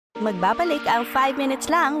Magbabalik ang 5 minutes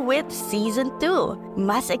lang with Season 2.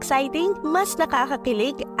 Mas exciting, mas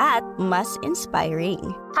nakakakilig, at mas inspiring.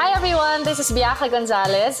 Hi everyone, this is Bianca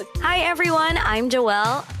Gonzalez. Hi everyone, I'm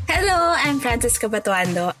Joelle. Hello, I'm Francisca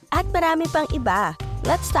Batuando. At marami pang iba.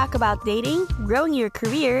 Let's talk about dating, growing your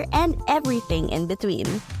career, and everything in between.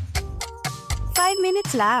 5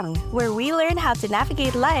 minutes lang, where we learn how to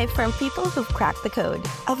navigate life from people who've cracked the code.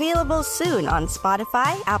 Available soon on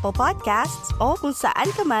Spotify, Apple Podcasts, o kung saan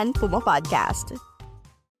ka man pumapodcast.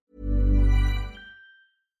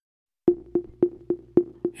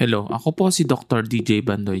 Hello, ako po si Dr. DJ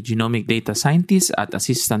Bandoy, Genomic Data Scientist at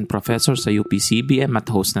Assistant Professor sa UP-CBM at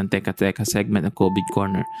host ng Teka Teka segment ng COVID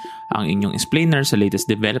Corner, ang inyong explainer sa latest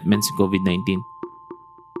developments sa COVID-19.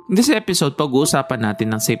 In this episode, pag-uusapan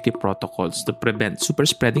natin ng safety protocols to prevent super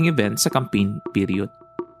spreading events sa campaign period.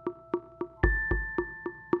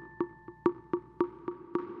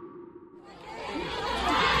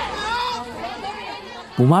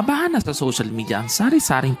 Bumabaha na sa social media ang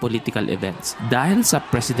sari-saring political events dahil sa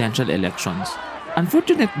presidential elections.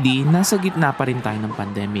 Unfortunately, nasa gitna pa rin tayo ng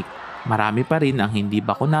pandemic. Marami pa rin ang hindi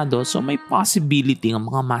bakunado, so may possibility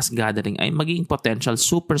ng mga mass gathering ay maging potential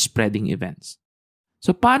super spreading events.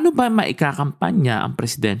 So paano ba maikakampanya ang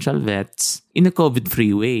presidential vets in a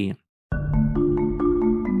COVID-free way?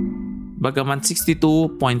 Bagaman 62.7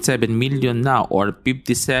 million na or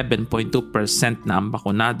 57.2% na ang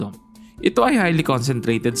bakunado, ito ay highly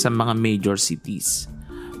concentrated sa mga major cities.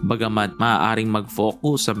 Bagamat maaaring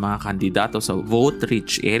mag-focus sa mga kandidato sa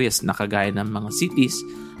vote-rich areas na kagaya ng mga cities,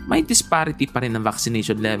 may disparity pa rin ng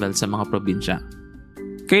vaccination level sa mga probinsya.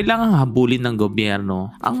 Kailangang habulin ng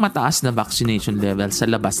gobyerno ang mataas na vaccination level sa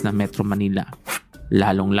labas ng Metro Manila.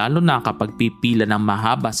 Lalong-lalo na kapag pipila ng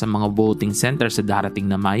mahaba sa mga voting center sa darating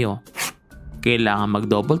na Mayo. Kailangan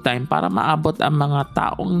mag-double time para maabot ang mga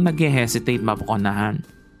taong nag-hesitate mabakunahan.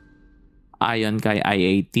 Ayon kay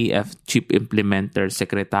IATF Chief Implementer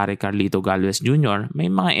Secretary Carlito Galvez Jr., may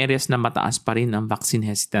mga areas na mataas pa rin ang vaccine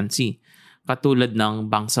hesitancy, katulad ng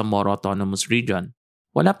Bangsamoro Autonomous Region.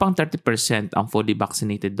 Wala pang 30% ang fully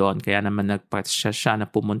vaccinated doon, kaya naman nagpasya siya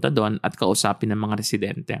na pumunta doon at kausapin ng mga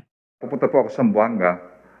residente. Pupunta po ako sa Zamboanga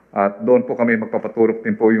at doon po kami magpapaturok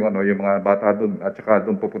din po yung mga bata doon at saka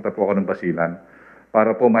doon pupunta po ako ng Basilan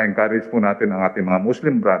para po ma-encourage po natin ang ating mga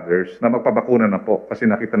Muslim brothers na magpabakuna na po kasi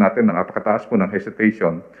nakita natin na napakataas po ng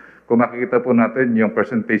hesitation. Kung makikita po natin yung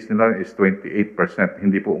percentage nila is 28%,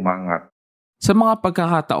 hindi po umangat. Sa mga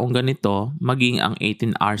pagkakataong ganito, maging ang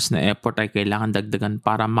 18 hours na effort ay kailangan dagdagan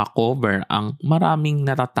para makover ang maraming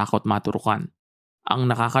natatakot maturukan. Ang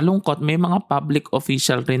nakakalungkot, may mga public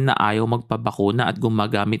official rin na ayaw magpabakuna at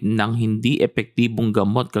gumagamit ng hindi epektibong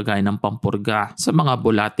gamot kagaya ng pampurga sa mga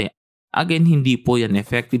bulate. Again, hindi po yan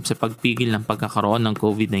effective sa pagpigil ng pagkakaroon ng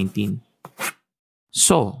COVID-19.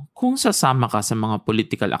 So, kung sasama ka sa mga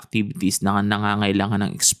political activities na nangangailangan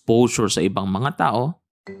ng exposure sa ibang mga tao,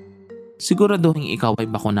 siguraduhin ikaw ay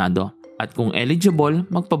bakunado at kung eligible,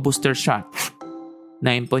 magpa-booster shot.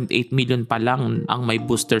 9.8 million pa lang ang may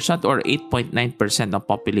booster shot or 8.9% ng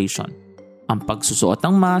population. Ang pagsusuot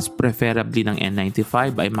ng mask, preferably ng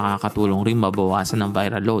N95, ay makakatulong ring mabawasan ng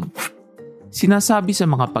viral load. Sinasabi sa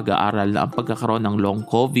mga pag-aaral na ang pagkakaroon ng long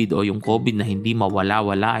COVID o yung COVID na hindi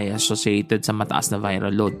mawala-wala ay associated sa mataas na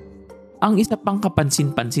viral load. Ang isa pang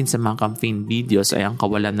kapansin-pansin sa mga campaign videos ay ang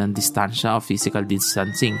kawalan ng distansya o physical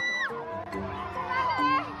distancing.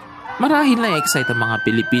 Marahil na-excite ang mga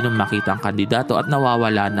Pilipinong makita ang kandidato at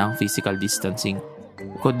nawawala na ang physical distancing.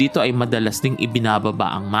 Kung dito ay madalas ding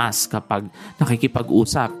ibinababa ang mask kapag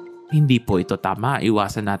nakikipag-usap, hindi po ito tama,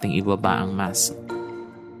 iwasan nating ibaba ang mask.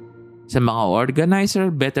 Sa mga organizer,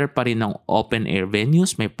 better pa rin ng open-air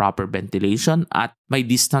venues, may proper ventilation at may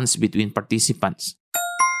distance between participants.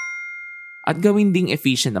 At gawin ding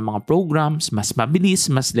efficient ang mga programs, mas mabilis,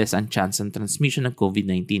 mas less ang chance ng transmission ng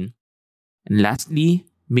COVID-19. And lastly,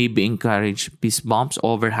 maybe encourage peace bumps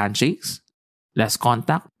over handshakes, less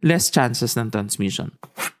contact, less chances ng transmission.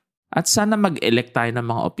 At sana mag-elect tayo ng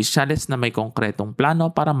mga opisyales na may konkretong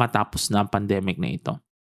plano para matapos na ang pandemic na ito.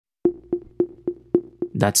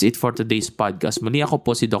 That's it for today's podcast. Muli ako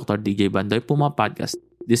po si Dr. DJ Bandoy, Puma Podcast.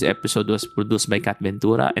 This episode was produced by Kat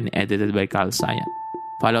Ventura and edited by Carl Sayan.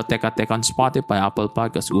 Follow Teka Teka on Spotify, Apple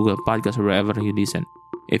Podcasts, Google Podcasts, wherever you listen.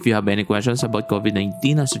 If you have any questions about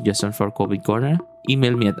COVID-19 or suggestions for COVID Corner,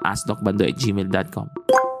 email me at askdocbandoy@gmail.com.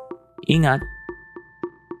 Ingat!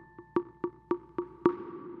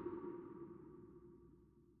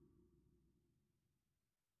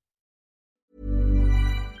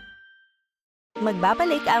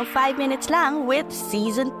 Magbabalik ang 5 Minutes Lang with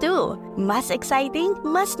Season 2. Mas exciting,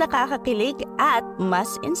 mas nakakakilig, at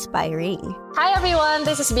mas inspiring. Hi everyone,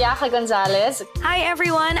 this is Bianca Gonzalez. Hi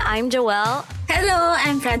everyone, I'm Joelle. Hello,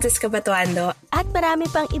 I'm Francisca Batuando. At marami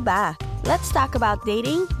pang iba. Let's talk about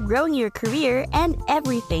dating, growing your career, and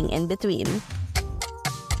everything in between.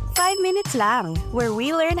 5 Minutes Lang, where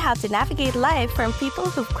we learn how to navigate life from people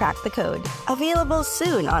who've cracked the code. Available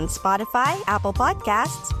soon on Spotify, Apple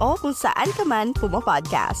Podcasts, o kung saan ka man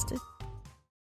pumapodcast.